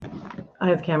I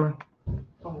have the camera.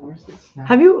 Oh, where's the snack?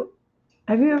 Have you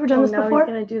ever done this now before? He's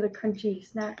gonna do the crunchy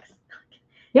snacks.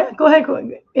 Yeah, go ahead.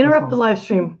 Interrupt the live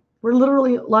stream. We're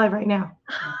literally live right now.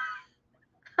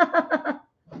 I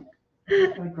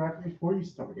grabbed it before you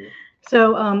started.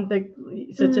 So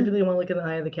typically you want to look in the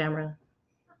eye of the camera.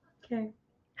 Okay.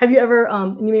 Have you ever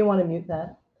you may want to mute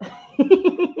that.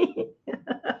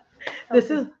 This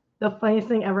is the funniest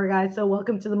thing ever, guys. So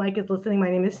welcome to The Mic is Listening.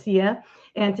 My name is Sia,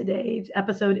 and today's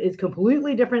episode is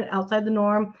completely different, outside the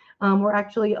norm. We're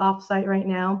actually off-site right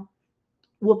now,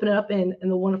 whooping it up in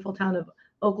the wonderful town of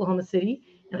Oklahoma City.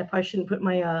 And I probably shouldn't put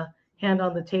my hand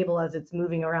on the table as it's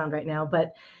moving around right now,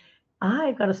 but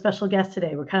I've got a special guest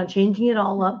today. We're kind of changing it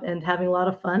all up and having a lot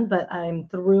of fun, but I'm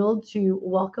thrilled to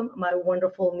welcome my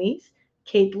wonderful niece,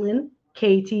 Katelyn.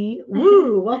 KT.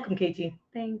 Woo! Welcome, KT.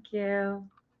 Thank you.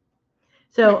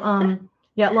 So,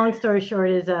 yeah, long story short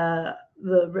is the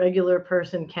regular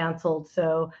person canceled.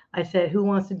 So I said, who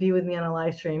wants to be with me on a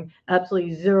live stream?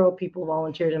 Absolutely zero people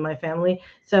volunteered in my family.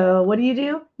 So what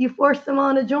do? You force them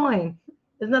on to join.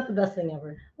 Isn't that the best thing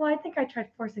ever? Well, I think I tried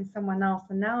forcing someone else,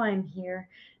 and now I'm here.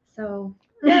 So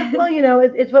yeah, well,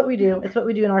 it's what we do. It's what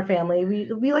we do in our family.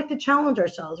 We like to challenge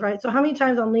ourselves, right? So how many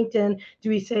times on LinkedIn do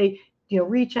we say,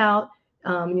 reach out,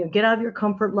 get out of your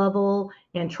comfort level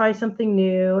and try something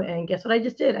new? And guess what I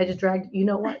just did? I just dragged, you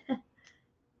know what?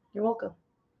 You're welcome.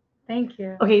 Thank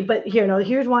you. Okay, but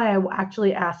here's why I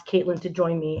actually asked Katelyn to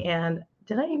join me. And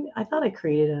I thought I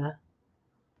created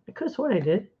I could have sworn I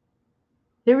did.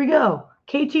 There we go.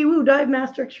 KT Woo, Dive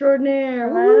Master Extraordinaire.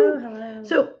 Hello.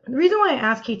 So the reason why I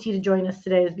asked KT to join us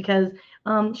today is because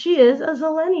she is a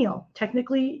ZILLENNIAL,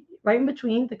 technically right in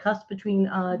between, the cusp between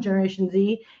Generation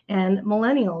Z and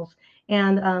Millennials.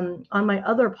 And on my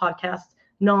other podcast,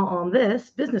 Gnaw On This,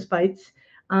 Business Bites,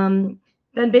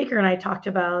 Ben Baker and I talked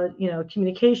about,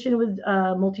 communication with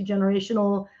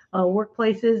multi-generational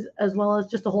workplaces, as well as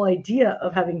just the whole idea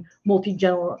of having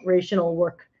multi-generational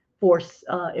workforce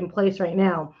in place right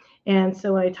now. And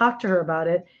so I talked to her about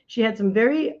it. She had some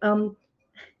very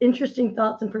interesting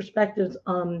thoughts and perspectives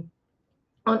on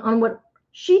what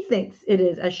she thinks it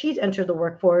is as she's entered the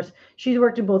workforce. She's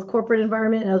worked in both corporate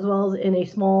environment as well as in a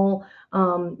small,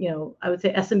 I would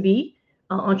say SMB,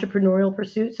 entrepreneurial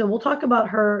pursuit. So we'll talk about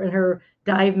her and her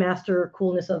dive master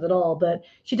coolness of it all. But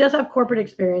she does have corporate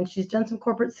experience. She's done some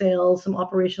corporate sales, some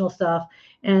operational stuff,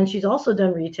 and she's also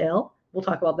done retail. We'll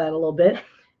talk about that a little bit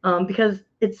because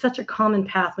it's such a common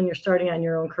path when you're starting on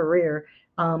your own career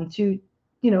to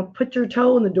put your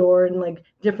toe in the door in like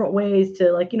different ways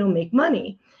to make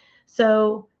money.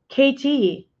 So KT,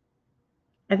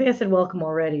 I think I said welcome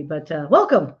already, but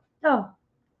welcome. Oh,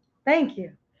 thank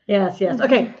you. Yes.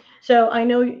 Okay. So I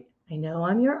know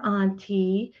I'm your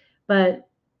auntie, but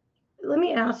let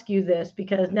me ask you this,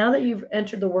 because now that you've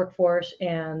entered the workforce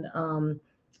and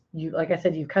you, like I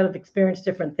said, you've kind of experienced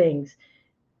different things.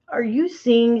 Are you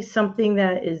seeing something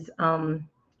that is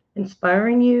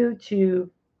inspiring you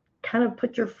to kind of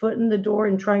put your foot in the door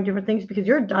and trying different things? Because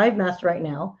you're a dive master right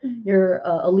now. Mm-hmm. You're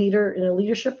a leader in a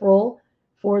leadership role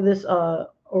for this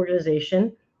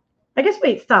organization. I guess,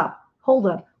 wait, stop. Hold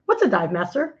up. What's a dive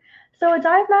master? So a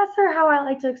dive master, how I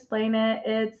like to explain it,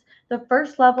 it's the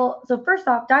first level. So first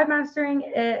off, dive mastering,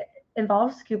 it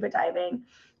involves scuba diving.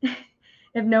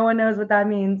 If no one knows what that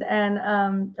means, and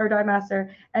or dive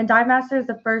master. And dive master is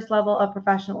the first level of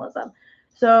professionalism.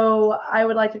 So I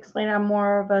would like to explain I'm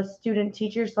more of a student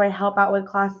teacher, so I help out with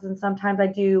classes, and sometimes I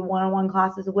do one-on-one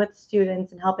classes with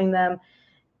students and helping them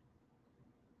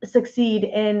succeed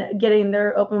in getting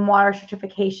their open water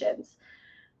certifications.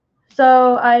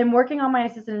 So I'm working on my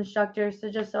assistant instructor,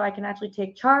 so I can actually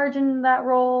take charge in that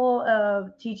role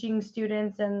of teaching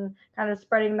students and kind of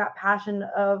spreading that passion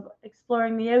of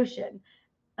exploring the ocean.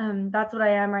 That's what I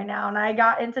am right now. And I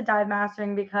got into dive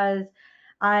mastering because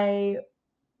I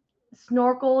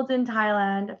snorkeled in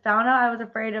Thailand, found out I was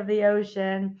afraid of the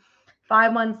ocean.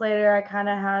 5 months later, I kind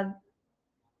of had,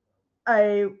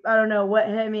 I don't know what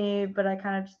hit me, but I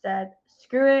kind of just said,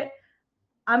 screw it.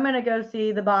 I'm going to go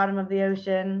see the bottom of the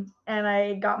ocean. And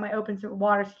I got my open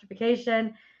water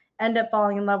certification, ended up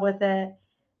falling in love with it,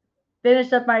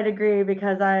 finished up my degree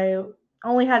because I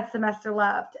only had a semester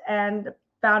left, and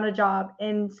found a job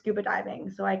in scuba diving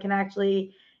so I can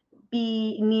actually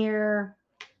be near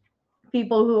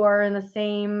people who are in the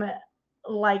same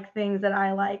things that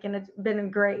I like. And it's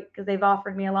been great because they've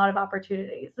offered me a lot of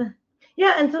opportunities.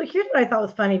 Yeah. And so here's what I thought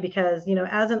was funny, because,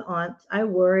 as an aunt, I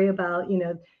worry about,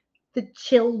 the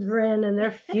children and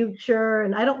their future.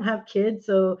 And I don't have kids.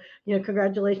 So,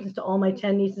 congratulations to all my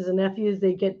 10 nieces and nephews.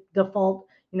 They get default,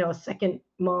 a second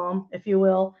mom, if you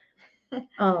will,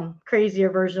 crazier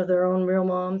version of their own real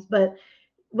moms. But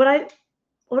what I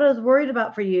what I was worried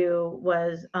about for you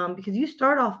was because you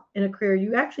start off in a career,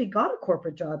 you actually got a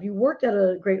corporate job, you worked at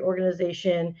a great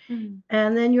organization,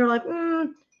 and then you're like,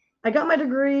 I got my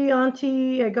degree,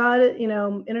 auntie, I got it,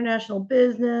 international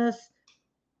business.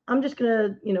 I'm just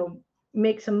gonna,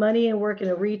 make some money and work in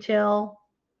a retail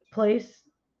place,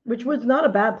 which was not a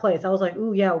bad place. I was like,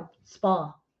 ooh, yeah,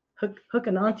 spa, hook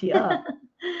an auntie up.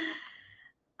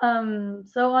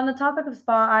 So on the topic of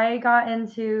spa, I got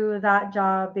into that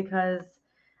job because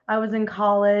I was in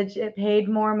college. It paid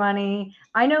more money.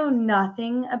 I know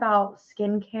nothing about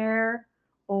skincare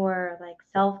or like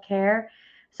self-care.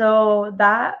 So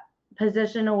that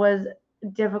position was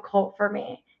difficult for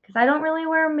me because I don't really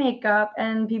wear makeup,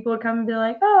 and people would come and be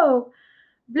like, "Oh,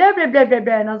 blah blah blah blah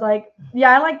blah," and I was like,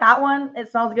 "Yeah, I like that one.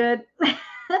 It smells good."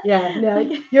 Yeah, no,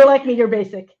 you're like me. You're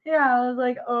basic. Yeah, I was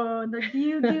like, "Oh, like, do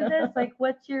you do this? Like,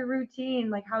 what's your routine?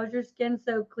 Like, how's your skin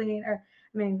so clean?" Or,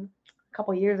 I mean, a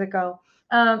couple years ago,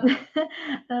 and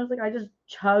I was like, "I just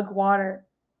chug water."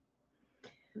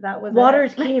 That was Water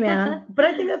it. is key, man. But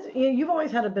I think that's you've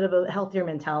always had a bit of a healthier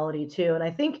mentality too, and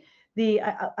I think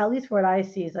at least what I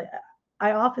see is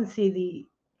I often see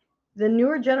the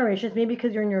newer generations, maybe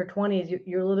because you're in your 20s,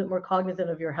 you're a little bit more cognizant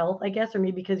of your health, I guess, or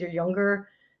maybe because you're younger,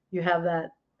 you have that,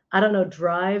 I don't know,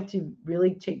 drive to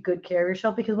really take good care of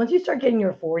yourself. Because once you start getting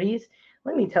your 40s,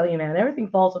 let me tell you, man, everything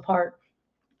falls apart.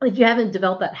 If you haven't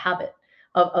developed that habit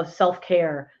of self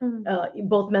care,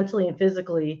 both mentally and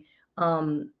physically,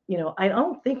 I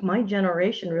don't think my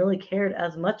generation really cared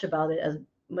as much about it as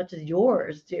much as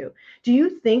yours do. Do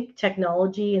you think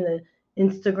technology and the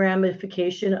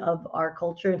Instagramification of our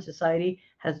culture and society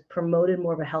has promoted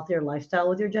more of a healthier lifestyle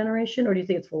with your generation, or do you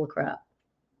think it's full of crap?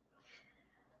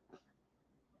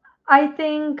 I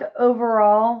think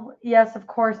overall, yes, of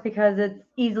course, because it's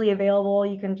easily available.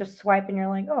 You can just swipe and you're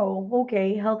like, oh,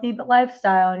 okay, healthy but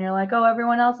lifestyle. And you're like, oh,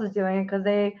 everyone else is doing it because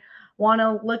they want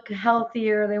to look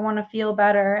healthier, they want to feel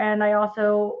better. And I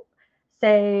also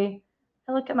say,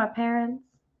 I look at my parents,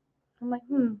 I'm like,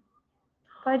 if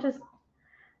I just.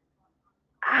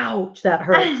 Ouch, that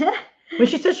hurts. When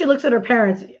she says she looks at her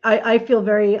parents, I feel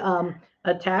very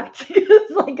attacked.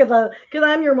 It's like because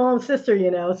I'm your mom's sister,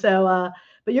 So,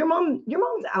 but your mom's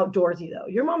outdoorsy though.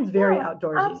 Your mom's very Yeah,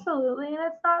 outdoorsy. absolutely. And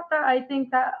it's not that I think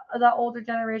that the older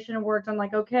generation worked on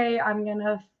like, okay, I'm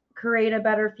gonna create a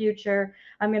better future.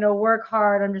 I'm gonna work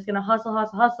hard. I'm just gonna hustle,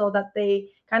 hustle, hustle. That they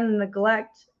kind of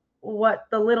neglect what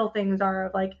the little things are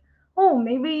of like, oh,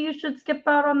 maybe you should skip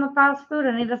out on the fast food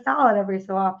and eat a salad every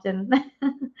so often.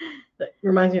 That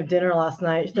reminds me of dinner last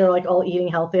night. They're like all eating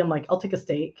healthy. I'm like, I'll take a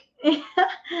steak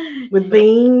with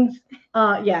beans.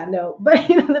 Yeah, no, but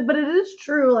but it is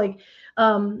true.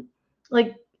 Um,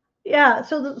 like, yeah.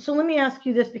 So let me ask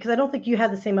you this because I don't think you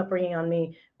had the same upbringing on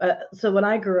me. So when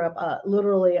I grew up,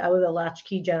 literally, I was a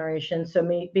latchkey generation. So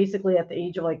basically, at the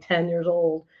age of like 10 years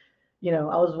old, I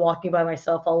was walking by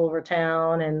myself all over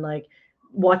town and like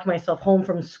walking myself home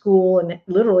from school and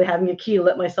literally having a key to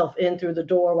let myself in through the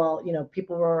door while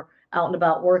people were out and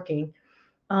about working.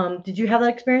 Did you have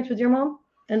that experience with your mom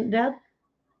and dad?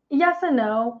 Yes and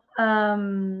no.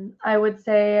 I would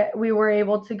say we were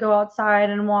able to go outside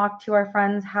and walk to our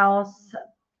friend's house,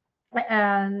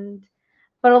 and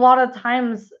but a lot of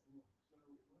times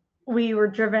we were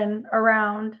driven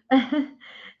around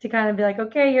to kind of be like,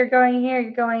 okay, you're going here,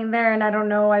 you're going there. And I don't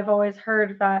know, I've always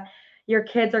heard that your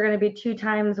kids are going to be 2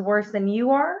 times worse than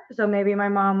you are. So maybe my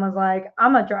mom was like,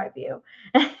 I'm going to drive you.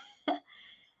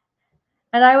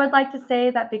 And I would like to say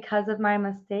that because of my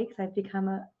mistakes, I've become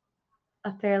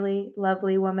a fairly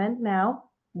lovely woman now.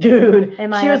 Dude,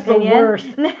 In my she was opinion. the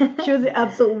worst. She was the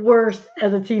absolute worst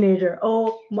as a teenager.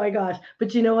 Oh my gosh.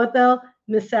 But you know what though?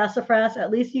 Miss Sassafras,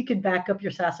 at least you could back up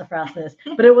your sassafrasness.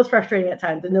 But it was frustrating at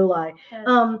times, no lie.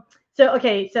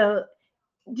 So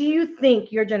do you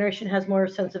think your generation has more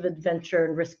sense of adventure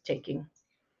and risk taking?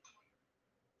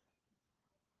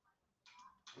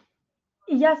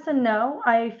 Yes and no.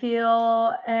 I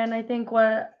feel, and I think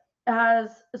what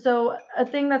has, so a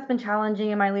thing that's been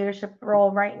challenging in my leadership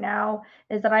role right now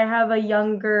is that I have a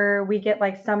younger, we get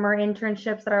like summer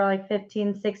internships that are like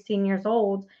 15, 16 years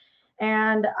old.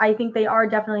 And I think they are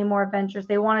definitely more adventurous.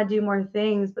 They want to do more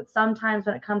things, but sometimes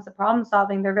when it comes to problem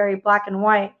solving, they're very black and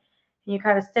white. And you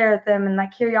kind of stare at them and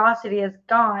that curiosity is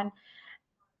gone.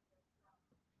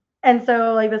 And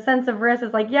so like the sense of risk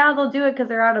is like, yeah, they'll do it because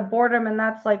they're out of boredom, and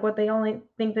that's like what they only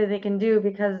think that they can do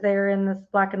because they're in this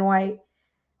black and white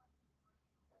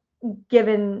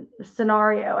given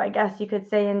scenario, I guess you could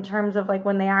say, in terms of like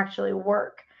when they actually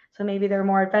work. So maybe they're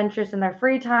more adventurous in their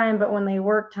free time, but when they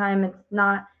work time, it's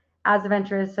not as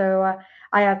adventurous. So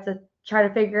I have to try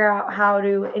to figure out how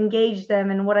to engage them.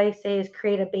 And what I say is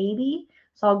create a baby.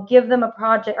 So I'll give them a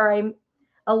project, or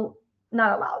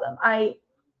not allow them. I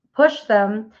push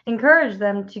them, encourage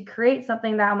them to create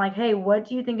something that I'm like, hey, what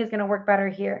do you think is going to work better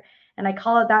here? And I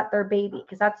call it that their baby,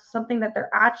 because that's something that they're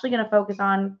actually going to focus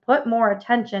on, put more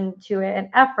attention to it and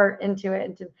effort into it,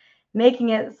 into making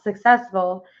it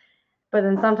successful. But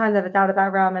then sometimes if it's out of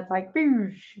that realm, it's like,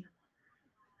 boosh.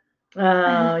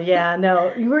 Oh yeah,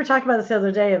 no. You were talking about this the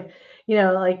other day of,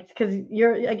 like, because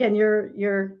you're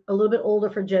a little bit older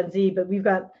for Gen Z, but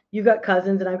you've got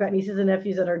cousins and I've got nieces and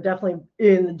nephews that are definitely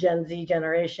in the Gen Z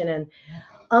generation, and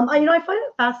I find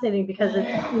it fascinating because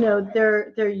it's,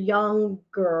 they're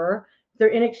younger, they're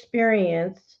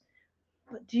inexperienced.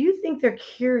 But do you think they're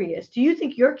curious? Do you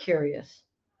think you're curious?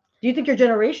 Do you think your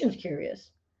generation's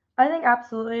curious? I think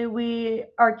absolutely we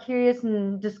are curious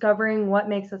in discovering what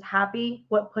makes us happy,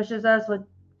 what pushes us,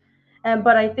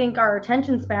 but I think our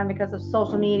attention span, because of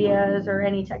social medias or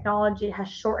any technology, has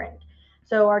shortened.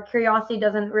 So our curiosity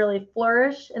doesn't really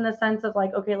flourish in the sense of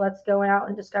like, okay, let's go out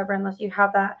and discover, unless you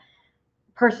have that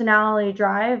personality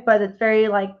drive. But it's very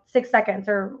like 6 seconds,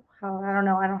 or I don't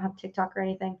know, I don't have TikTok or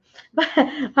anything, but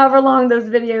however long those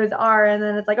videos are, and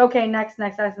then it's like, okay, next,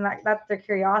 and that's their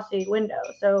curiosity window.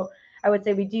 So I would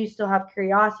say we do still have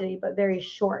curiosity, but very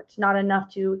short, not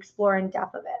enough to explore in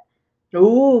depth of it.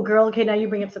 Oh, girl. Okay, now you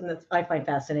bring up something that I find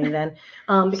fascinating then,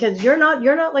 because you're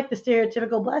not like the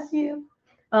stereotypical. Bless you.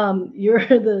 You're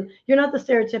not the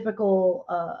stereotypical.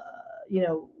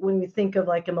 When we think of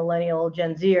like a millennial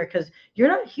Gen Zer, because you're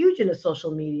not huge into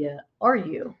social media, are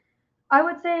you? I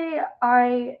would say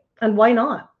And why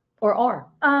not? Or are?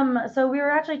 So we were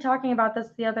actually talking about this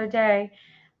the other day,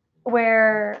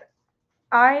 where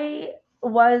I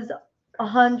was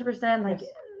 100% like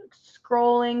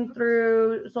scrolling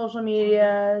through social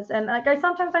medias, and like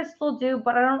sometimes I still do,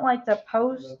 but I don't like to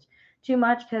post too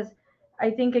much, because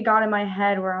I think it got in my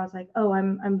head where I was like, oh,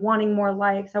 I'm wanting more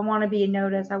likes. I want to be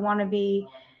noticed. I want to be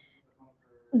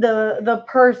the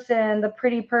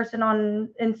pretty person on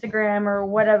Instagram or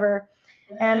whatever.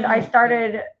 And I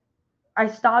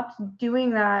stopped doing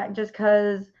that, just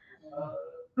because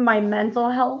my mental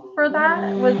health for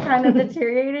that was kind of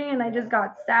deteriorating, and I just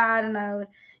got sad, and I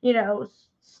would,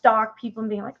 stalk people and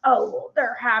being like, oh, well,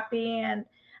 they're happy. And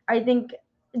I think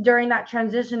during that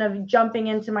transition of jumping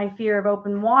into my fear of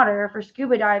open water for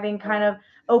scuba diving, kind of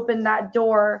opened that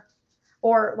door,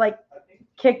 or like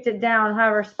kicked it down,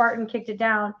 however Spartan kicked it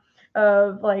down,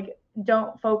 of like,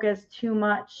 don't focus too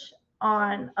much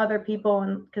on other people,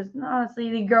 and because honestly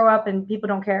you grow up and people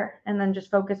don't care, and then just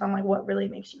focus on like what really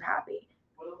makes you happy.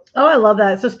 Oh, I love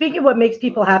that. So speaking of what makes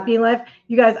people happy in life,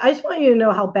 you guys, I just want you to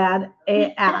know how bad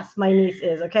ass my niece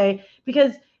is, okay?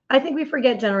 Because I think we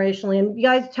forget generationally. And you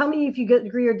guys, tell me if you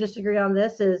agree or disagree on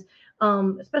this. Is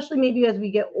especially maybe as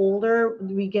we get older,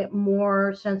 we get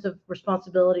more sense of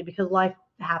responsibility because life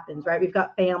happens, right? We've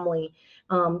got family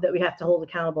that we have to hold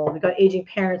accountable. We've got aging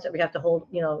parents that we have to hold,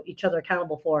 each other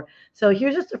accountable for. So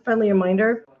here's just a friendly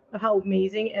reminder of how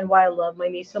amazing and why I love my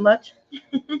niece so much.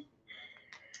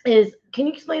 Can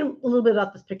you explain a little bit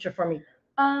about this picture for me?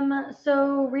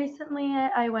 So recently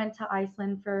I went to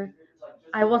Iceland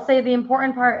I will say the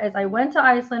important part is I went to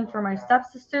Iceland for my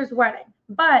stepsister's wedding,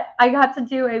 but I got to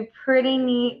do a pretty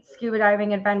neat scuba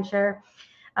diving adventure.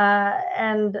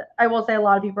 And I will say a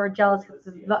lot of people are jealous, because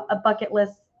it's a bucket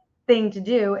list thing to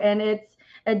do, and it's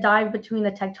a dive between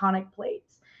the tectonic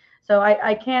plates. So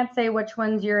I can't say which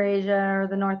one's Eurasia or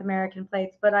the North American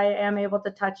plates, but I am able to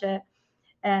touch it.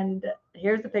 And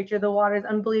here's the picture. The water is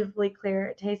unbelievably clear.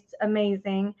 It tastes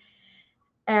amazing.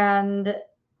 And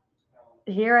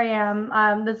here I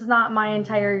am. This is not my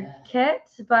entire kit,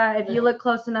 but if you look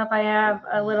close enough, I have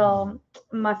a little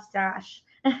mustache.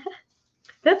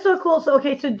 That's so cool. So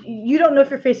okay, so you don't know if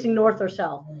you're facing north or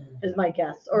south, is my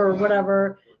guess, or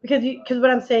whatever, because what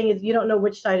I'm saying is you don't know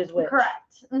which side is which. Correct.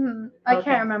 Mm-hmm. I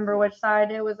can't remember which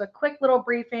side. It was a quick little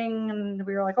briefing, and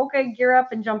we were like, okay, gear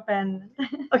up and jump in.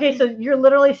 Okay, so you're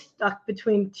literally stuck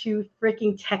between two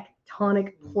freaking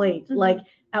tectonic plates. Mm-hmm. Like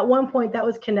at one point that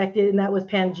was connected, and that was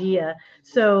Pangea.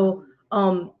 So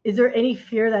is there any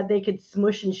fear that they could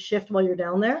smush and shift while you're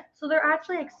down there? So they're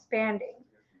actually expanding.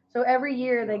 So every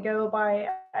year they go by,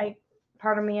 I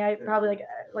probably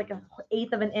like an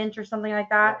eighth of an inch or something like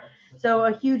that. So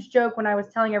a huge joke when I was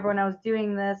telling everyone I was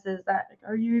doing this is that,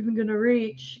 are you even going to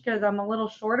reach? Because I'm a little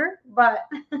shorter. But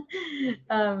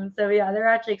so yeah, they're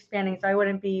actually expanding. So I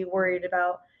wouldn't be worried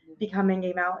about becoming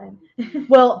a mountain.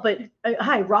 Well, but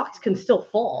hi, rocks can still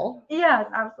fall. Yes,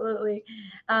 absolutely.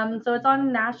 So it's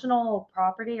on national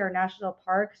property or national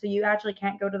park. So you actually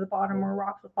can't go to the bottom where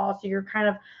rocks will fall. So you're kind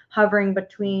of hovering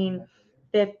between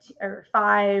 50 or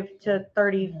 5 to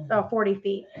 30, 40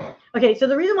 feet. Okay, so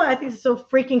the reason why I think it's so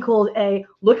freaking cool is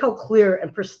look how clear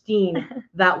and pristine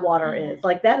that water is.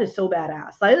 Like that is so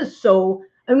badass. That is so.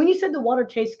 And when you said the water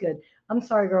tastes good, I'm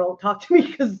sorry, girl, talk to me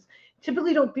because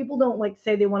typically people don't like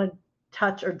say they want to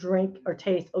touch or drink or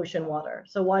taste ocean water.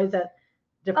 So why is that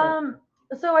different?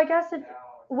 So I guess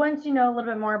once you know a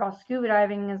little bit more about scuba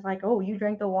diving, is like, oh, you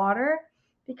drank the water,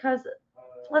 because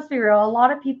let's be real, a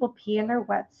lot of people pee in their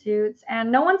wetsuits,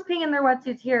 and no one's peeing in their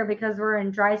wetsuits here because we're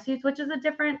in dry suits, which is a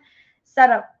different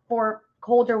setup for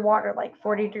colder water, like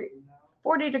 40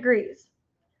 degrees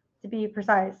to be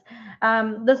precise.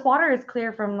 This water is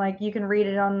clear from, like, you can read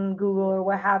it on Google or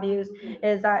what have you,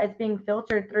 is that it's being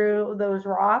filtered through those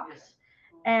rocks.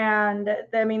 And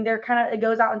I mean, they're kind of, it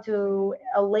goes out into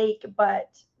a lake, but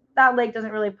that lake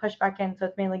doesn't really push back in, so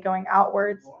it's mainly going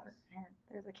outwards.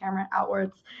 There's a camera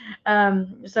outwards.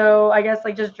 So I guess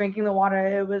like just drinking the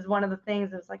water, it was one of the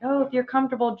things. It's like, oh, if you're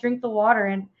comfortable, drink the water.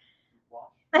 And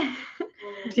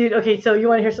Dude, okay, so you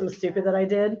want to hear something stupid that I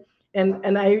did?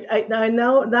 And I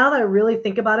know now that I really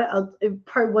think about it, it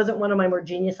probably wasn't one of my more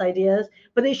genius ideas,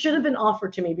 but they should have been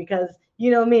offered to me because you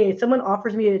know me, if someone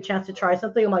offers me a chance to try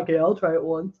something, I'm like, yeah, I'll try it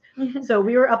once. So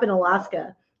we were up in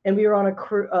Alaska and we were on a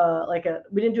cruise,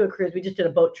 we didn't do a cruise, we just did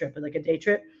a boat trip, like a day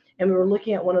trip, and we were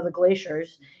looking at one of the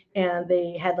glaciers, and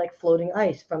they had like floating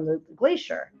ice from the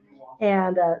glacier,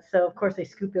 and so of course they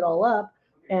scooped it all up,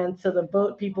 and so the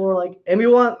boat people were like, and we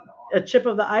want a chip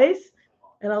of the ice,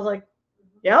 and I was like,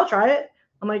 yeah, I'll try it.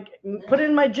 I'm like, put it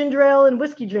in my ginger ale and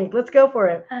whiskey drink. Let's go for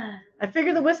it. I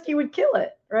figured the whiskey would kill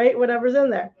it, right? Whatever's in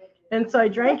there. And so I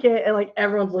drank it, and like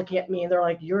everyone's looking at me, and they're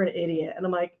like, "You're an idiot." And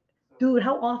I'm like, "Dude,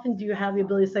 how often do you have the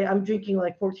ability to say I'm drinking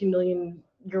like 14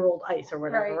 million-year-old ice or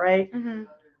whatever, right?" Mm-hmm.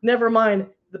 Never mind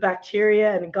the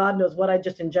bacteria and God knows what I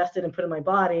just ingested and put in my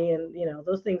body, and you know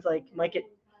those things like might get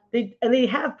they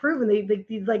have proven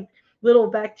these like little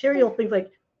bacterial things like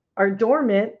are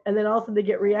dormant, and then also they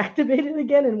get reactivated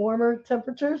again in warmer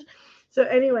temperatures. So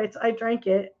anyways, I drank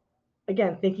it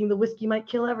again, thinking the whiskey might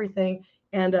kill everything,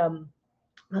 and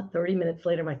about 30 minutes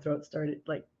later, my throat started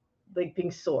like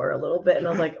being sore a little bit, and I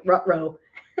was like, "Rut-row."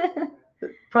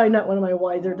 Probably not one of my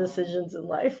wiser decisions in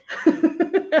life.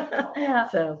 Yeah.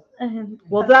 So,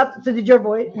 well, so did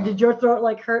your throat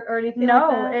like hurt or anything? No,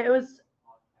 like that? it was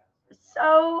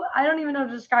so, I don't even know how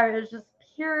to describe it. It was just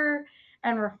pure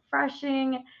and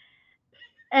refreshing.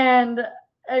 And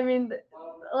I mean,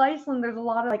 Iceland, there's a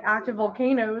lot of like active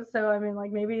volcanoes, so I mean,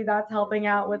 like maybe that's helping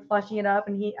out with flushing it up.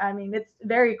 And I mean, it's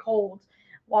very cold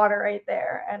water right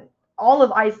there, and all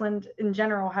of Iceland in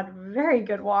general had very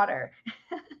good water.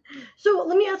 So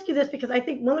let me ask you this, because I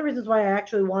think one of the reasons why I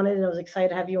actually wanted and I was excited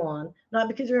to have you on, not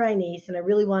because you're my niece and I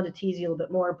really wanted to tease you a little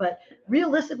bit more, but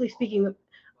realistically speaking,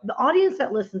 the audience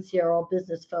that listens here are all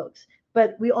business folks,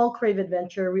 but we all crave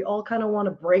adventure. We all kind of want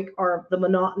to break the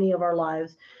monotony of our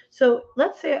lives. So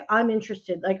let's say I'm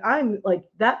interested, like I'm like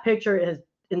that picture has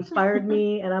inspired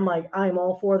me, and I'm like I'm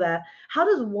all for that. How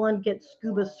does one get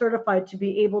scuba certified to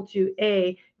be able to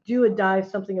do a dive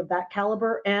something of that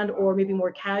caliber, and or maybe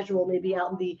more casual, maybe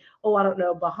out in the I don't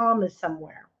know, Bahamas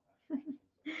somewhere?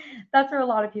 That's where a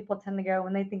lot of people tend to go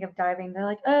when they think of diving. They're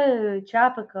like, oh,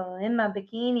 tropical, in my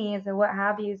bikinis or what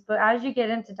have you. But as you get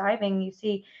into diving, you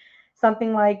see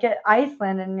something like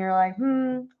Iceland, and you're like,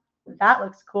 that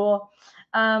looks cool.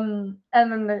 And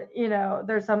then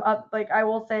there's some like I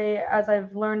will say, as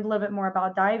I've learned a little bit more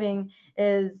about diving,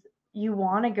 is you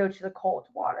want to go to the cold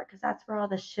water because that's where all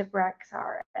the shipwrecks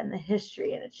are and the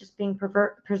history, and it's just being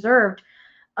preserved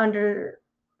under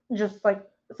just like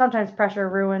sometimes pressure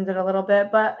ruins it a little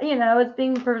bit, but it's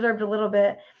being preserved a little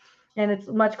bit, and it's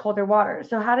much colder water.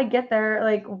 So how to get there,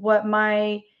 like what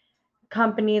my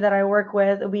company that I work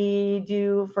with, we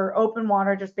do for open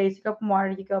water, just basic open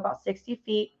water, you go about 60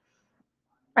 feet.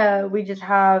 We just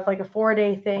have like a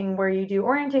 4-day thing where you do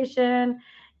orientation,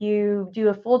 you do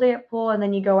a full day at pool, and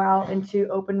then you go out into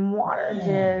open water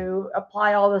to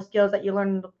apply all the skills that you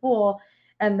learn in the pool,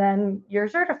 and then you're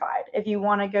certified. If you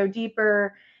want to go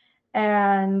deeper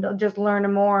and just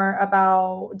learn more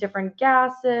about different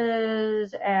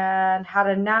gases and how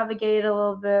to navigate a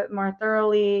little bit more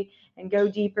thoroughly and go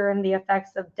deeper in the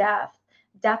effects of depth.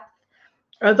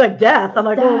 It's like death. I'm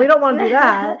like, well, we don't want to do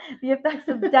that. The effects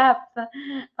of depth.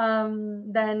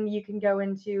 Then you can go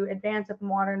into advanced open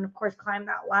water and, of course, climb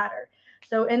that ladder.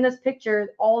 So in this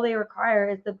picture, all they require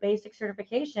is the basic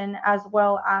certification as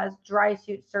well as dry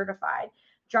suit certified.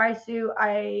 Dry suit,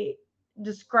 I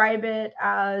describe it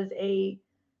as a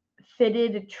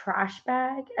fitted trash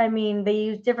bag. I mean, they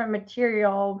use different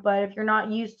material, but if you're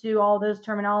not used to all those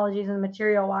terminologies and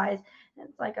material wise,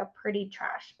 it's like a pretty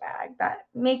trash bag that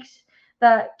makes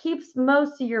that keeps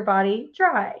most of your body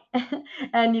dry.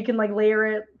 And you can like layer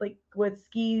it like with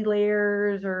ski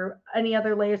layers or any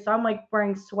other layers. So I'm like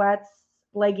wearing sweats,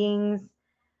 leggings,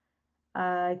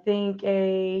 I think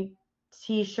a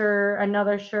t-shirt,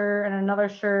 another shirt, and another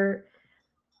shirt.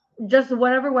 Just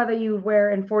whatever weather you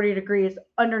wear in 40 degrees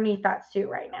underneath that suit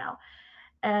right now.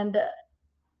 And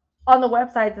on the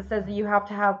website it says that you have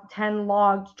to have 10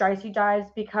 logged dry suit dives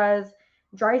because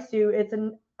dry suit it's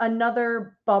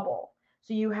another bubble.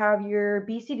 So you have your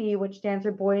BCD, which stands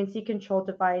for buoyancy control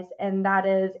device, and that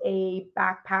is a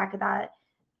backpack that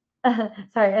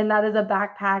sorry, and that is a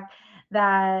backpack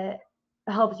that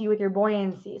helps you with your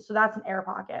buoyancy. So that's an air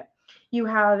pocket. You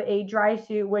have a dry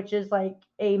suit, which is like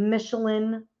a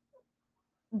Michelin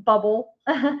bubble.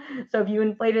 So if you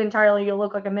inflate it entirely, you'll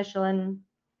look like a Michelin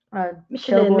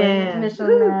Michelin man.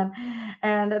 Michelin man,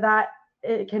 and that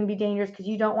it can be dangerous because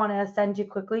you don't want to ascend too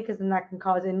quickly because then that can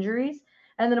cause injuries.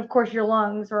 And then of course your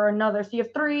lungs are another. So you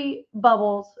have 3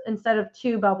 bubbles instead of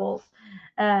 2 bubbles,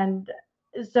 and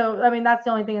so I mean that's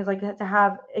the only thing is like to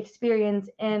have experience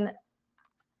in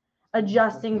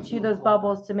adjusting to those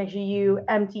bubbles to make sure you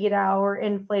empty it out or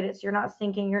inflate it so you're not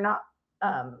sinking, you're not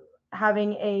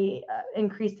having a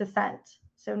increased descent,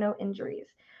 so no injuries.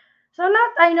 So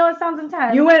not, I know it sounds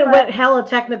intense. You went hella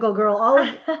technical, girl. All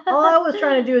I was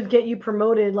trying to do is get you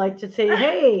promoted, like to say,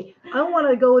 hey, I want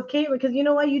to go with Katelyn because you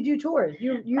know why you do tours.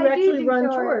 You actually run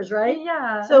tours, right?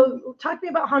 Yeah. So talk to me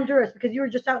about Honduras because you were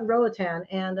just out in Roatan,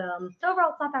 and so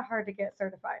overall, it's not that hard to get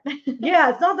certified. Yeah,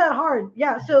 it's not that hard.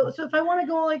 Yeah. So if I want to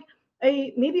go like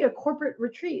maybe a corporate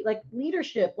retreat, like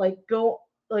leadership, like go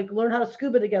like learn how to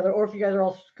scuba together, or if you guys are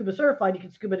all scuba certified, you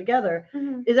can scuba together.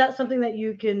 Mm-hmm. Is that something that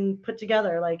you can put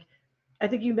together? Like, I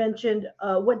think you mentioned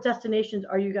what destinations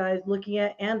are you guys looking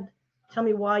at, and tell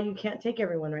me why you can't take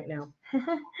everyone right now.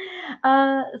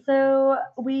 So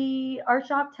our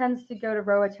shop tends to go to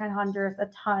Roatan, Honduras a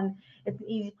ton. It's an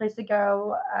easy place to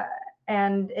go,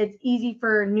 and it's easy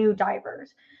for new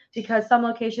divers because some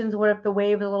locations, what if the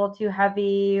wave is a little too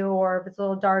heavy or if it's a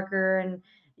little darker and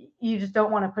you just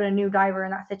don't want to put a new diver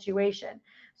in that situation.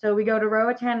 So we go to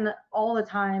Roatan all the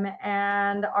time,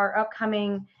 and our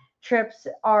upcoming trips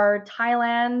are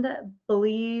Thailand,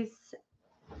 Belize,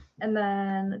 and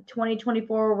then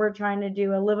 2024 we're trying to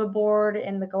do a liveaboard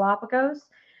in the Galapagos.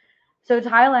 So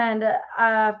Thailand,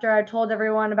 after I told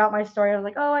everyone about my story, I was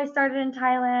like, oh, I started in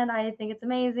Thailand. I think it's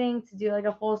amazing to do like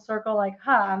a full circle, like,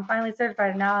 I'm finally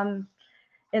certified. And now I'm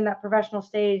in that professional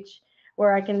stage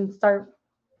where I can start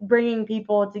bringing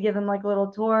people to give them like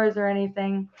little tours or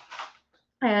anything.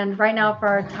 And right now for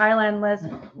our Thailand list,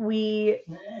 we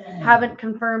haven't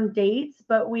confirmed dates,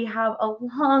 but we have a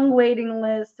long waiting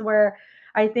list where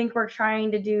I think we're trying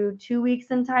to do 2 weeks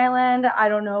in Thailand. I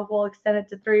don't know if we'll extend it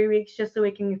to 3 weeks just so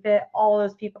we can fit all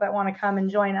those people that want to come and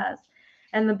join us.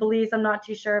 And the Belize, I'm not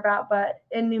too sure about, but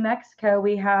in New Mexico,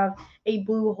 we have a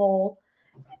blue hole.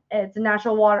 It's a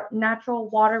natural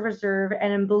water reserve,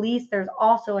 and in Belize there's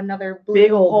also another blue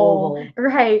Big old hole,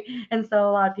 right? And so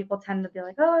a lot of people tend to be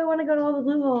like, "Oh, I want to go to all the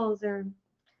blue holes," or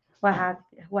what have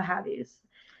you.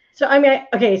 So I mean,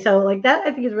 okay, so like that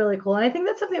I think is really cool, and I think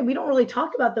that's something that we don't really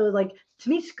talk about though. Like to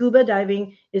me, scuba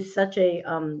diving is such a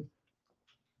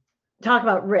talk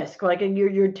about risk. Like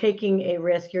you're taking a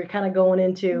risk. You're kind of going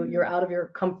into you're out of your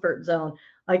comfort zone.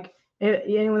 Like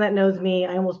anyone that knows me,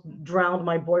 I almost drowned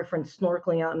my boyfriend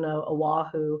snorkeling out in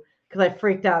Oahu because I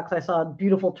freaked out because I saw a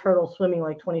beautiful turtle swimming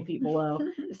like 20 feet below.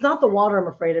 It's not the water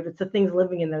I'm afraid of; it's the things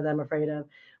living in there that I'm afraid of.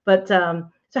 But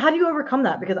so how do you overcome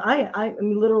that? Because I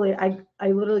mean, literally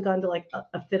got into like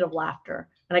a fit of laughter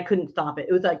and I couldn't stop it.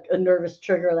 It was like a nervous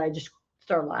trigger that I just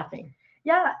started laughing.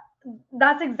 Yeah,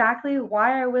 that's exactly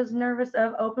why I was nervous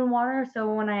of open water.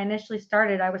 So when I initially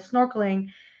started, I was snorkeling,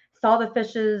 saw the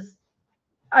fishes.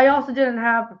 I also didn't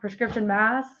have a prescription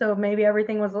mask, so maybe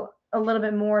everything was a little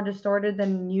bit more distorted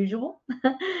than usual.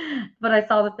 But I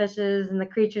saw the fishes and the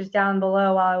creatures down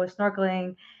below while I was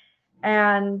snorkeling,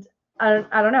 and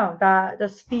I don't know, that the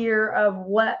fear of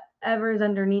whatever's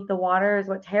underneath the water is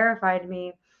what terrified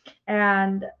me.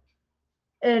 And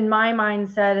in my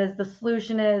mindset is the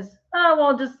solution is, oh,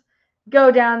 well, just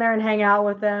go down there and hang out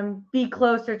with them, be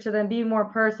closer to them, be more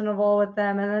personable with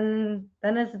them, and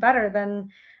then it's better than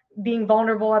being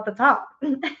vulnerable at the top.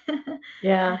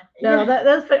 Yeah. No,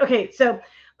 that's okay. So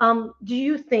do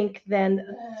you think then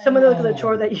some of the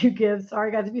tour that you give,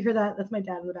 sorry guys, if you hear that, that's my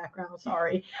dad in the background.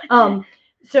 Sorry.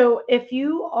 So if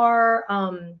you are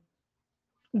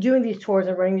doing these tours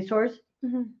and running these tours,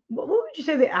 what would you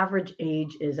say the average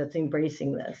age is that's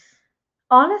embracing this?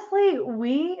 Honestly,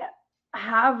 we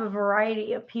have a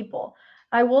variety of people.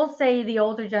 I will say the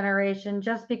older generation,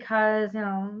 just because,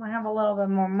 I have a little bit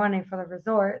more money for the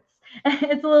resorts.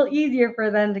 It's a little easier for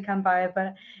them to come by,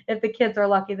 but if the kids are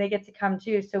lucky, they get to come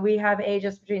too. So we have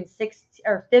ages between 6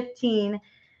 or 15.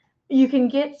 You can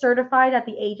get certified at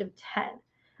the age of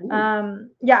 10.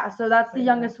 Yeah, so that's the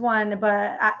youngest one,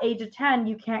 but at age of 10,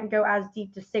 you can't go as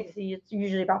deep to 60. It's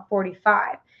usually about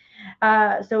 45.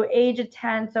 So age of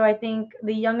 10. So I think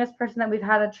the youngest person that we've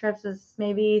had at trips is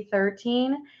maybe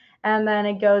 13, and then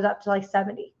it goes up to like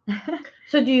 70.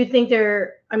 So do you think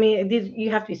you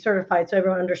have to be certified so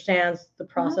everyone understands the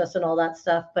process and all that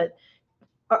stuff, but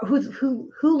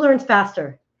who learns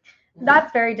faster?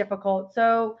 That's very difficult.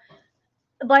 So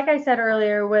like I said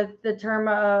earlier, with the term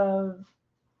of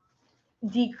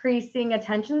decreasing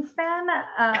attention span,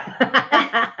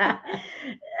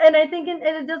 and I think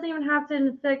it doesn't even have to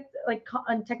affect like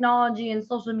technology and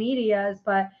social medias,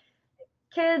 but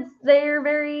kids, they're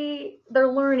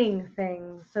learning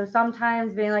things. So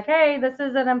sometimes being like, hey, this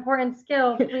is an important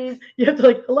skill, please you have to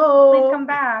like, hello, please come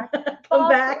back. come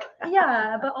back.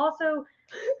 Yeah, but also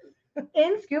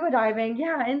in scuba diving,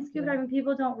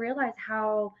 people don't realize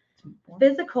how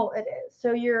physical it is.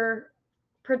 So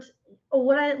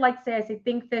what I like to say, I say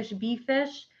think fish, be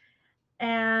fish.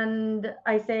 And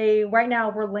I say right now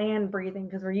we're land breathing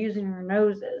because we're using our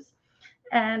noses.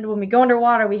 And when we go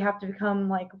underwater, we have to become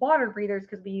like water breathers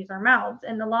because we use our mouths.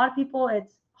 And a lot of people,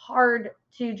 it's hard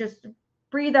to just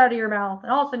breathe out of your mouth.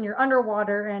 And all of a sudden you're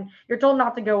underwater and you're told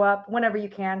not to go up whenever you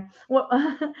can.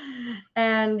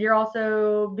 And you're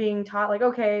also being taught like,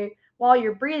 okay, while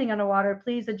you're breathing underwater,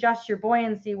 please adjust your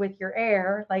buoyancy with your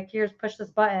air. Like, here's push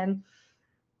this button.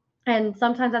 And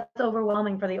sometimes that's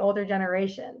overwhelming for the older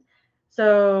generation.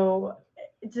 So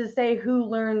to say who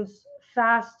learns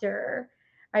faster,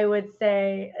 I would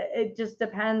say it just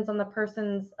depends on the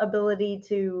person's ability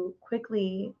to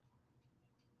quickly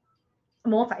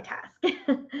multitask.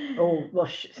 Oh, well,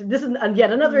 this is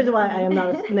yet another reason why I am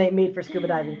not made for scuba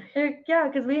diving. Yeah,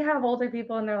 because we have older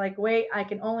people and they're like, wait, I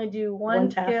can only do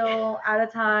one skill at a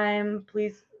time.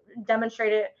 Please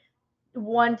demonstrate it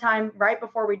one time right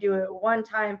before we do it, one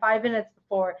time 5 minutes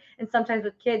before. And sometimes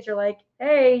with kids, you're like,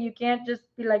 hey, you can't just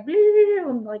be like,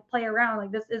 and like play around.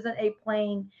 Like, this isn't a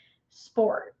playing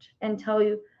sport.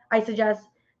 I suggest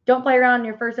don't play around in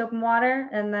your first open water.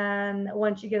 And then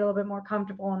once you get a little bit more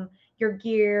comfortable in your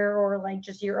gear or like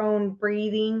just your own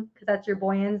breathing, because that's your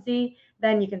buoyancy,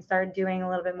 then you can start doing a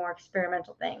little bit more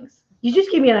experimental things. You just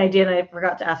gave me an idea, and I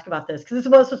forgot to ask about this because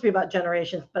this was supposed to be about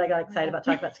generations, but I got excited about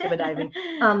talking about scuba diving.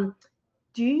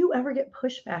 Do you ever get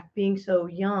pushback being so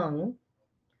young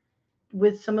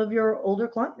with some of your older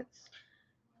clients?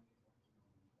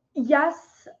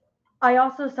 Yes. I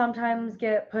also sometimes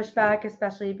get pushback,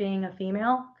 especially being a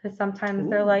female, because sometimes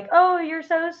they're like, oh, you're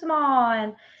so small.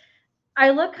 And I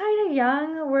look kind of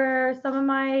young, where some of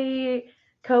my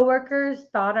coworkers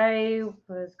thought I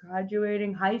was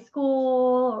graduating high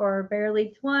school or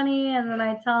barely 20. And then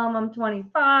I tell them I'm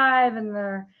 25 and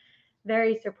they're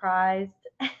very surprised.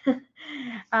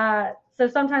 So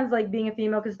sometimes like being a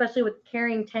female, because especially with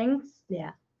carrying tanks.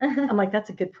 Yeah. I'm like, that's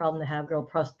a good problem to have, girl.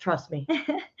 Trust me.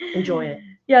 Enjoy it.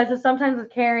 Yeah. So sometimes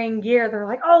with carrying gear, they're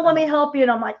like, oh, let me help you.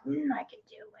 And I'm like, I can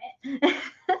do it.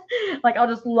 Like, I'll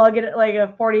just lug it like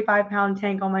a 45-pound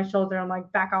tank on my shoulder. I'm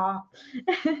like, back off.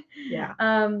 Yeah.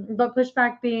 But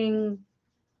pushback being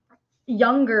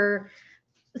younger,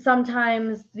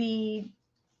 sometimes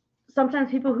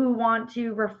people who want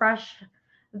to refresh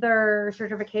their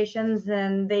certifications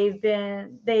and they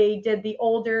did the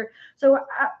older. So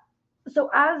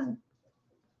as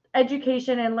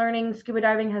education and learning scuba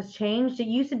diving has changed, it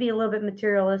used to be a little bit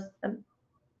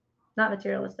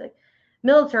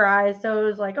militarized. So it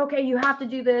was like, okay, you have to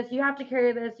do this, you have to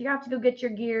carry this, you have to go get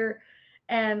your gear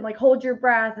and like hold your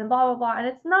breath and blah, blah, blah. And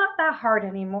it's not that hard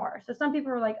anymore. So some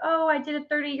people were like, oh, I did it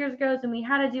 30 years ago, and we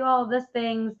had to do all of these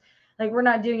things. Like, we're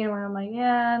not doing it anymore. I'm like,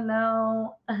 yeah,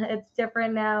 no, it's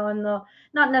different now. And they'll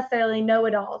not necessarily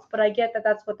know-it-alls, but I get that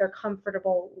that's what they're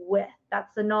comfortable with.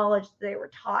 That's the knowledge they were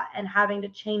taught, and having to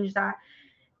change that,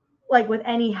 like with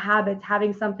any habits,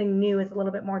 having something new is a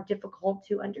little bit more difficult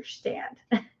to understand.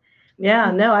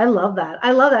 Yeah, no, I love that.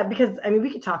 I love that because, I mean,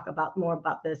 we could talk more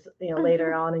about this,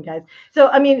 later on, and guys. So,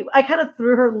 I mean, I kind of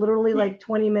threw her literally like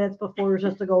 20 minutes before we were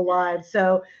supposed to go live.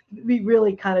 So we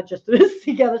really kind of just threw this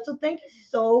together. So thank you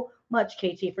so much,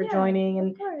 KT, for joining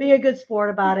and being a good sport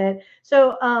about it.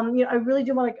 So, I really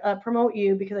do want to promote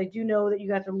you because I do know that you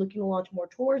guys are looking to launch more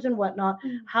tours and whatnot.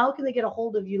 How can they get a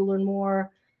hold of you to learn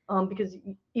more? Because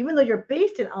even though you're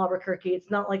based in Albuquerque,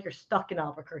 it's not like you're stuck in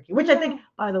Albuquerque, which I think,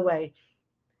 by the way,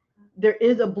 there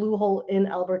is a blue hole in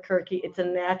Albuquerque. It's a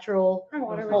natural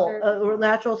Water hole, reserve. or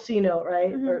natural cenote,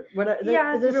 right? Mhm. Or what?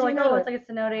 Yeah, Is it it's like, cenote oh, or- it's like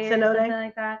a cenote or Cenote? something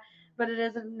like that. But it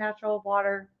is a natural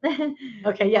water.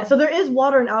 Okay, yeah. So there is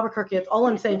water in Albuquerque. That's all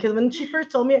I'm saying. Because when she first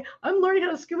told me I'm learning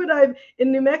how to scuba dive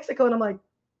in New Mexico, and I'm like,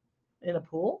 in a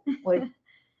pool, like,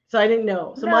 so I didn't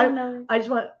know. So No.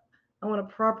 I want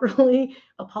to properly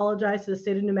apologize to the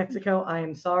state of New Mexico. I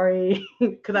am sorry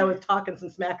because I was talking some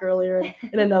smack earlier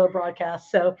in another broadcast.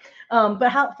 So, but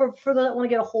how for those that want to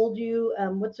get a hold of you,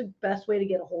 what's the best way to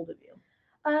get a hold of you?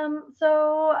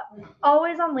 So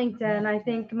always on LinkedIn. I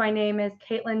think my name is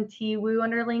Katelyn T. Wu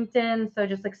under LinkedIn. So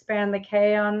just expand the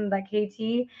K on that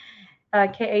KT,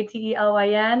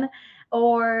 Katelyn,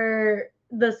 or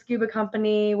the Scuba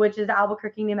Company, which is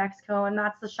Albuquerque, New Mexico, and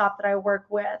that's the shop that I work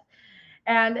with.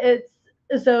 And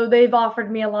so they've offered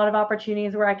me a lot of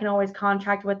opportunities where I can always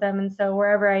contract with them. And so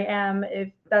wherever I am,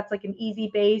 if that's like an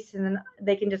easy base, and then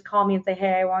they can just call me and say,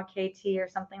 hey, I want KT or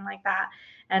something like that.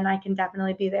 And I can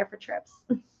definitely be there for trips.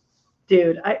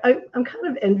 Dude, I'm kind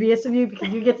of envious of you because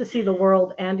you get to see the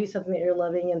world and do something that you're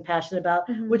loving and passionate about,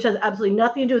 which has absolutely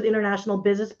nothing to do with international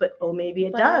business, but maybe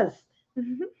it does.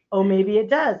 Oh, maybe it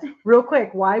does. Real quick,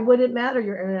 why would it matter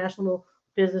your international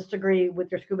business degree with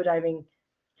your scuba diving?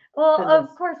 Well, business?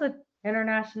 of course, with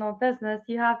international business,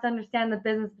 you have to understand the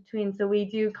business between. So we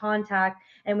do contact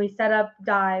and we set up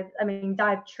dive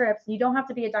trips. You don't have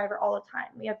to be a diver all the time.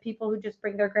 We have people who just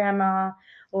bring their grandma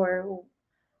or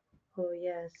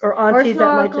aunties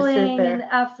that might just sit there. And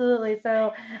absolutely.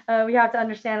 So we have to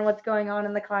understand what's going on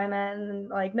in the climate, and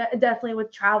like definitely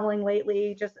with traveling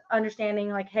lately, just understanding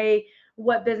like, hey,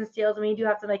 what business deals. I mean, you do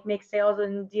have to like make sales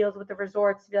and deals with the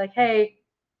resorts to be like, hey,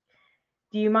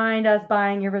 do you mind us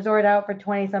buying your resort out for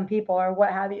 20 some people or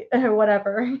what have you, or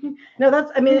whatever? No, that's,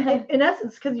 I mean, in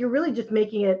essence, because you're really just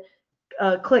making it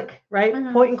click, right?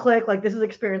 Point and click, like this is the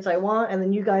experience I want, and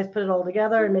then you guys put it all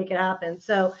together and make it happen.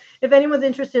 So if anyone's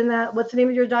interested in that, what's the name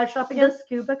of your dive shop again? The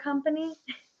Scuba Company.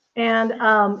 And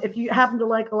if you happen to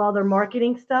like a lot of their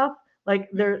marketing stuff, like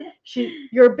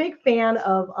you're a big fan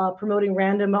of promoting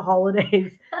random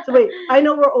holidays. So wait, I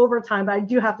know we're over time, but I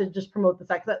do have to just promote this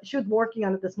because she was working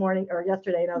on it this morning or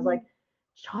yesterday, and I was like,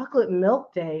 Chocolate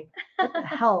Milk Day, what the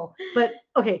hell? But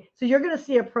okay, so you're gonna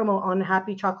see a promo on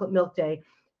Happy Chocolate Milk Day,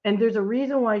 and there's a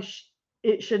reason why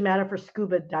it should matter for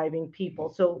scuba diving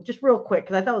people. So just real quick,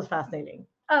 because I thought it was fascinating.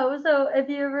 Oh, so if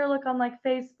you ever look on like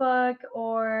Facebook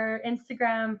or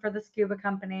Instagram for the Scuba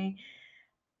Company,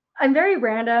 I'm very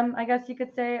random, I guess you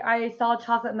could say. I saw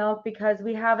chocolate milk because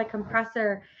we have a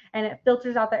compressor and it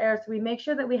filters out the air. So we make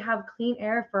sure that we have clean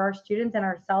air for our students and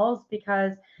ourselves,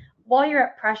 because while you're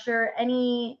at pressure,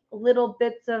 any little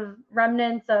bits of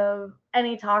remnants of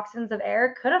any toxins of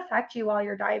air could affect you while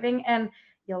you're diving. And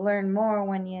you'll learn more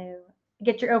when you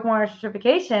get your open water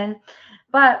certification.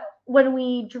 But when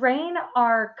we drain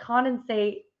our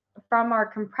condensate from our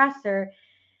compressor,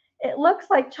 it looks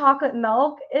like chocolate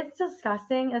milk. It's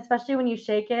disgusting, especially when you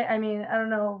shake it. I mean, I don't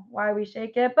know why we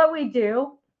shake it, but we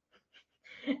do.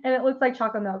 And it looks like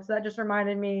chocolate milk. So that just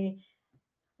reminded me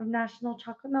of National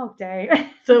Chocolate Milk Day.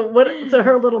 So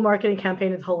her little marketing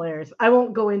campaign is hilarious. I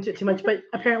won't go into it too much, but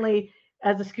apparently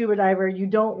as a scuba diver, you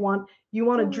want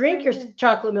to drink your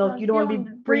chocolate milk. You don't want to be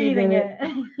breathing it.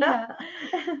 Yeah.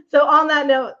 So on that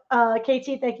note,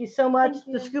 KT, thank you so much.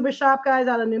 The Scuba Shop guys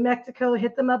out of New Mexico,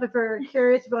 hit them up if you're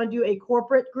curious, if you want to do a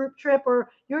corporate group trip or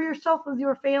you're yourself with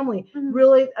your family.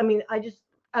 Really, I mean, I just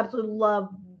absolutely love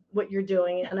what you're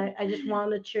doing, and I just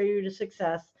want to cheer you to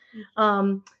success.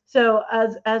 So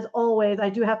as always, I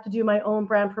do have to do my own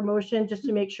brand promotion just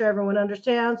to make sure everyone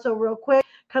understands. So real quick,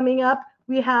 coming up,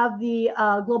 we have the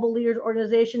Global Leaders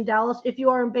Organization Dallas. If you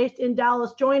are based in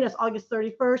Dallas, join us August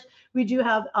 31st. We do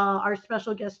have our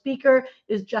special guest speaker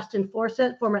is Justin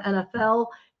Forsett, former NFL,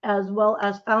 as well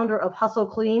as founder of Hustle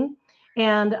Clean.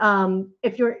 And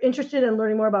if you're interested in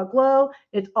learning more about GLOW,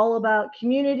 it's all about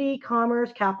community,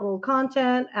 commerce, capital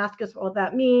content. Ask us what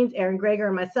that means, Aaron Greger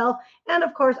and myself. And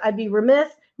of course, I'd be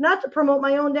remiss not to promote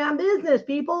my own damn business,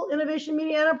 people. Innovation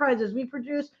Media Enterprises. We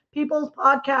produce people's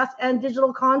podcasts and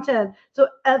digital content. So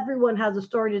everyone has a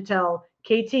story to tell.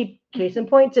 KT, case in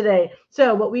point today.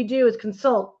 So what we do is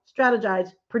consult, strategize,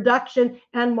 production,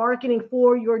 and marketing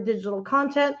for your digital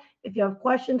content. If you have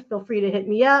questions, feel free to hit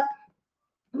me up.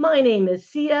 My name is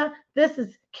Sia. This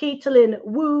is Katelyn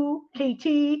Wu,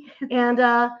 KT. And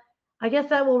I guess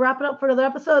that will wrap it up for another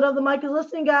episode of The Mic is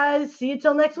Listening, guys. See you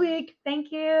till next week.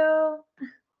 Thank you.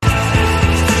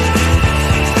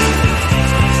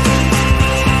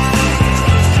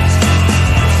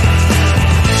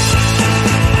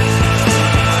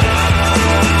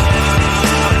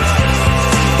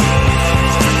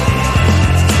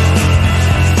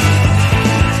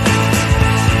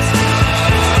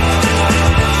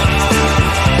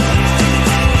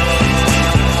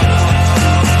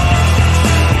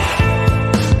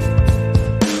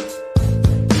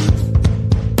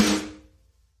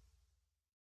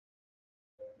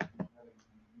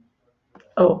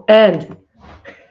 Oh, and